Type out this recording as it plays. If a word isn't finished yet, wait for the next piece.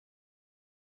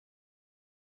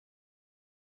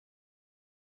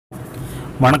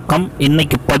வணக்கம்.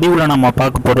 இன்னைக்கு பதிவில் நம்ம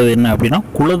பார்க்க போகிறது என்ன அப்படின்னா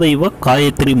குலதெய்வ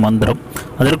காயத்ரி மந்திரம்.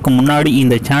 அதற்கு முன்னாடி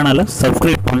இந்த சேனலை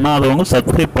சப்ஸ்கிரைப் பண்ணாதவங்க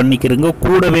சப்ஸ்கிரைப் பண்ணிக்கிறங்க,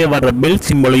 கூடவே வர்ற பெல்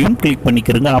சிம்பலையும் கிளிக்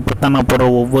பண்ணிக்கிறங்க. அப்போ தான் நான் போகிற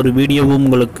ஒவ்வொரு வீடியோவும்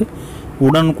உங்களுக்கு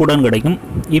உடனுக்குடன் கிடைக்கும்.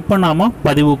 இப்போ நாம்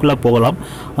பதிவுக்குள்ளே போகலாம்.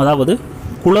 அதாவது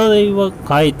குலதெய்வ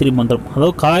காயத்ரி மந்திரம்,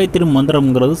 அதாவது காயத்ரி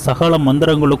மந்திரம்ங்கிறது சகல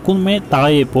மந்திரங்களுக்குமே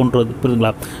தாயை போன்றது,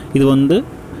 புரியுதுங்களா? இது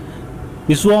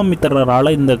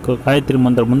விஸ்வாமித்திரரால் இந்த காயத்ரி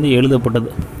மந்திரம்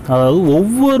எழுதப்பட்டது. அதாவது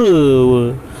ஒவ்வொரு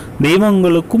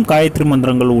தெய்வங்களுக்கும் காயத்ரி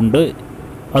மந்திரங்கள் உண்டு.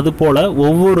 அதுபோல்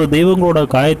ஒவ்வொரு தெய்வங்களோட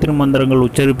காயத்ரி மந்திரங்கள்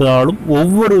உச்சரிப்பதாலும்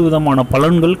ஒவ்வொரு விதமான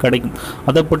பலன்கள் கிடைக்கும்.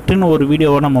 அதை பற்றின ஒரு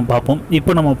வீடியோவை நம்ம பார்ப்போம்.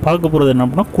 இப்போ நம்ம பார்க்க போகிறது என்ன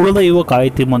அப்படின்னா குலதெய்வ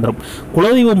காயத்ரி மந்திரம்.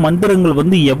 குலதெய்வ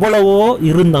மந்திரங்கள் எவ்வளவோ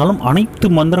இருந்தாலும் அனைத்து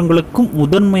மந்திரங்களுக்கும்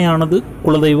முதன்மையானது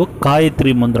குலதெய்வ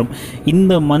காயத்ரி மந்திரம்.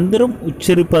 இந்த மந்திரம்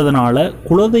உச்சரிப்பதனால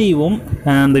குலதெய்வம்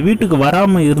அந்த வீட்டுக்கு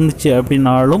வராமல் இருந்துச்சு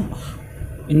அப்படின்னாலும்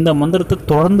இந்த மந்திரத்தை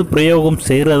தொடர்ந்து பிரயோகம்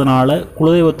செய்கிறதுனால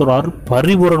குலதெய்வத்தோட அருள்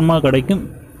பரிபூரணமாக கிடைக்கும்.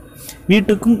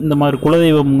 வீட்டுக்கும் இந்த மாதிரி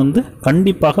குலதெய்வம்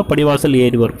கண்டிப்பாக படிவாசல்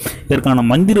ஏறி வரும். இதற்கான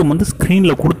மந்திரம்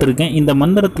ஸ்க்ரீனில் கொடுத்துருக்கேன். இந்த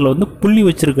மந்திரத்தில் புள்ளி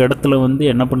வச்சுருக்க இடத்துல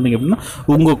என்ன பண்ணுறீங்க அப்படின்னா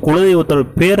உங்கள் குலதெய்வத்தோட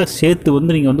பேரை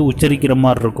சேர்த்து நீங்கள் உச்சரிக்கிற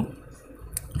மாதிரி இருக்கும்.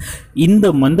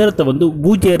 இந்த மந்திரத்தை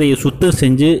பூஜை அறையை சுத்தம்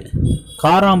செஞ்சு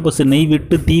காராம்பசு நெய்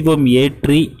விட்டு தீபம்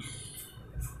ஏற்றி,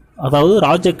 அதாவது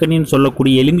ராஜக்கனின்னு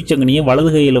சொல்லக்கூடிய எலுமிச்சங்கனியை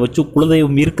வலது கையில் வச்சு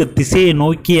குலதெய்வம் இருக்க திசையை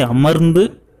நோக்கி அமர்ந்து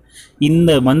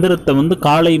இந்த மந்திரத்தை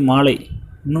காலை மாலை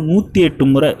இன்னும் 108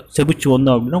 முறை செபிச்சு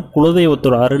வந்தோம் அப்படின்னா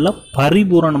குலதெய்வத்தோட அருளை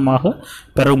பரிபூரணமாக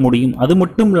பெற முடியும். அது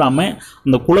மட்டும் இல்லாமல்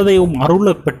அந்த குலதெய்வம்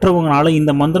அருளை பெற்றவங்களால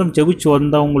இந்த மந்திரம் செபிச்சு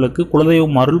வந்தவங்களுக்கு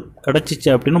குலதெய்வம் அருள்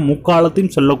கிடச்சிச்சு அப்படின்னா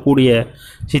முக்காலத்தையும் சொல்லக்கூடிய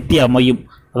சித்தி அமையும்.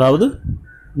 அதாவது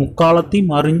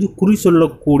முக்காலத்தையும் அறிஞ்சு குறி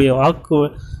சொல்லக்கூடிய வாக்கு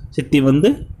சித்தி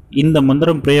இந்த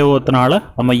மந்திரம் பிரயோகத்தினால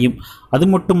அமையும். அது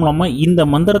மட்டும் இல்லாமல் இந்த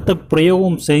மந்திரத்தை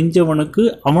பிரயோகம் செஞ்சவனுக்கு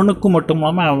அவனுக்கு மட்டும்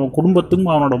இல்லாமல் அவன் குடும்பத்துக்கும்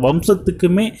அவனோட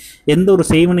வம்சத்துக்குமே எந்த ஒரு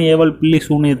செய்வனை ஏவல் பிள்ளை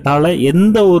சூனியத்தால்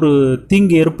எந்த ஒரு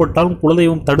தீங்கு ஏற்பட்டாலும்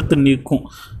குலதெய்வம் தடுத்து நிற்கும்,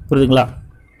 புரியுதுங்களா?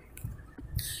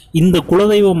 இந்த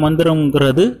குலதெய்வ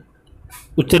மந்திரங்கிறது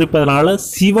உச்சரிப்பதனால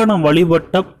சிவனை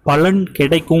வழிபட்ட பலன்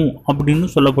கிடைக்கும்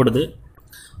அப்படின்னு சொல்லப்படுது.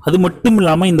 அது மட்டும்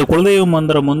இல்லாமல் இந்த குலதெய்வ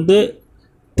மந்திரம்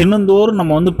தினந்தோறும்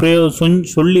நம்ம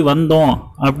சொல்லி வந்தோம்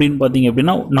அப்படின்னு பார்த்தீங்க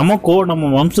அப்படின்னா நமக்கோ நம்ம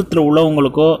வம்சத்தில்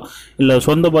உள்ளவங்களுக்கோ இல்லை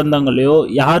சொந்த பந்தங்களையோ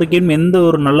யாருக்கேனும் எந்த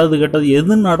ஒரு நல்லது கெட்டது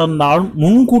எது நடந்தாலும்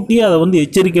முன்கூட்டியே அதை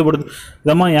எச்சரிக்கப்படுது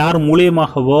விதமாக யார்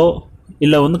மூலியமாகவோ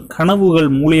இல்லை கனவுகள்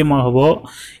மூலியமாகவோ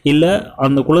இல்லை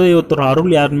அந்த குலதெய்வத்தோட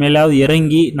அருள் யார் மேலேயாவது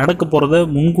இறங்கி நடக்க போகிறத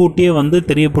முன்கூட்டியே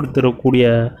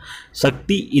தெரியப்படுத்தக்கூடிய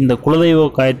சக்தி இந்த குலதெய்வ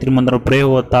காயத்ரி மந்திர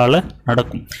பிரயோகத்தால்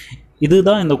நடக்கும்.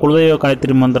 இதுதான் இந்த குலதெய்வ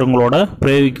காயத்ரி மந்திரங்களோட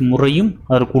பிரயோகிக்கும் முறையும்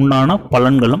அதற்கு உண்டான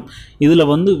பலன்களும். இதில்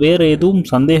வேறு எதுவும்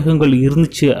சந்தேகங்கள்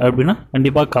இருந்துச்சு அப்படின்னா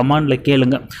கண்டிப்பாக கமெண்டில்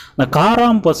கேளுங்க. இந்த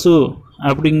காராம்பசு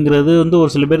அப்படிங்கிறது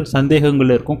ஒரு சில பேருக்கு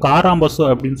சந்தேகங்கள் இருக்கும். காராம்பசு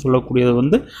அப்படின்னு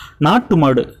சொல்லக்கூடியது நாட்டு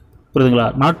மாடு, புரியுதுங்களா?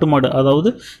 நாட்டு மாடு,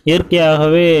 அதாவது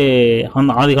இயற்கையாகவே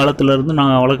அந்த ஆதி காலத்திலேருந்து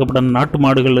நாங்கள் வளர்க்கப்பட்ட அந்த நாட்டு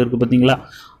மாடுகள் இருக்குது பார்த்தீங்களா,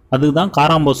 அதுதான்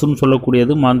காராம்பசுன்னு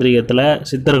சொல்லக்கூடியது. மாந்திரிகத்தில்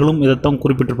சித்தர்களும் இதைத்தான்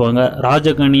குறிப்பிட்டிருப்பாங்க.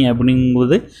 ராஜகனி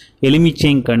அப்படிங்கிறது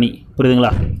எலுமிச்சைங்கனி,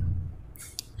 புரியுதுங்களா?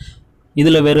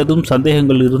 இதில் வேறு எதுவும்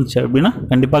சந்தேகங்கள் இருந்துச்சு அப்படின்னா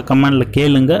கண்டிப்பாக கமெண்டில்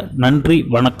கேளுங்க. நன்றி,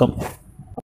 வணக்கம்.